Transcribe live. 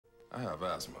have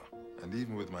asthma, and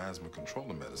even with my asthma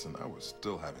controller medicine, I was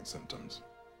still having symptoms.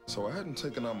 So I hadn't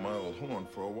taken out my old horn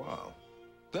for a while.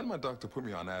 Then my doctor put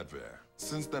me on Advair.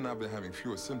 Since then, I've been having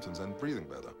fewer symptoms and breathing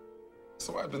better.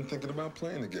 So I've been thinking about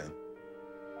playing again.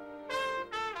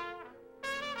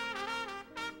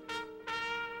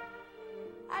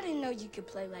 I didn't know you could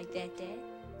play like that, Dad.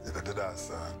 Neither did I,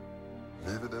 son.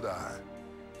 Neither did I.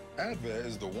 Advair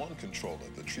is the one controller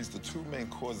that treats the two main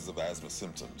causes of asthma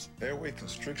symptoms, airway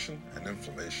constriction and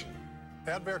inflammation.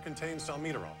 Advair contains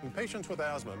salmeterol. In patients with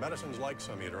asthma, medicines like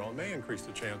salmeterol may increase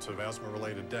the chance of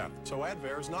asthma-related death. So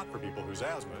Advair is not for people whose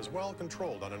asthma is well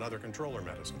controlled on another controller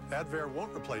medicine. Advair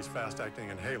won't replace fast-acting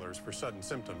inhalers for sudden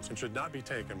symptoms and should not be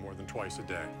taken more than twice a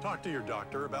day. Talk to your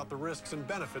doctor about the risks and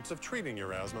benefits of treating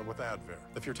your asthma with Advair.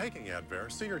 If you're taking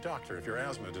Advair, see your doctor if your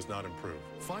asthma does not improve.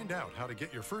 Find out how to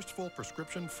get your first full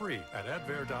prescription free at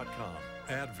Advair.com.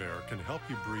 Advair can help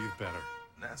you breathe better.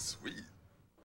 That's sweet.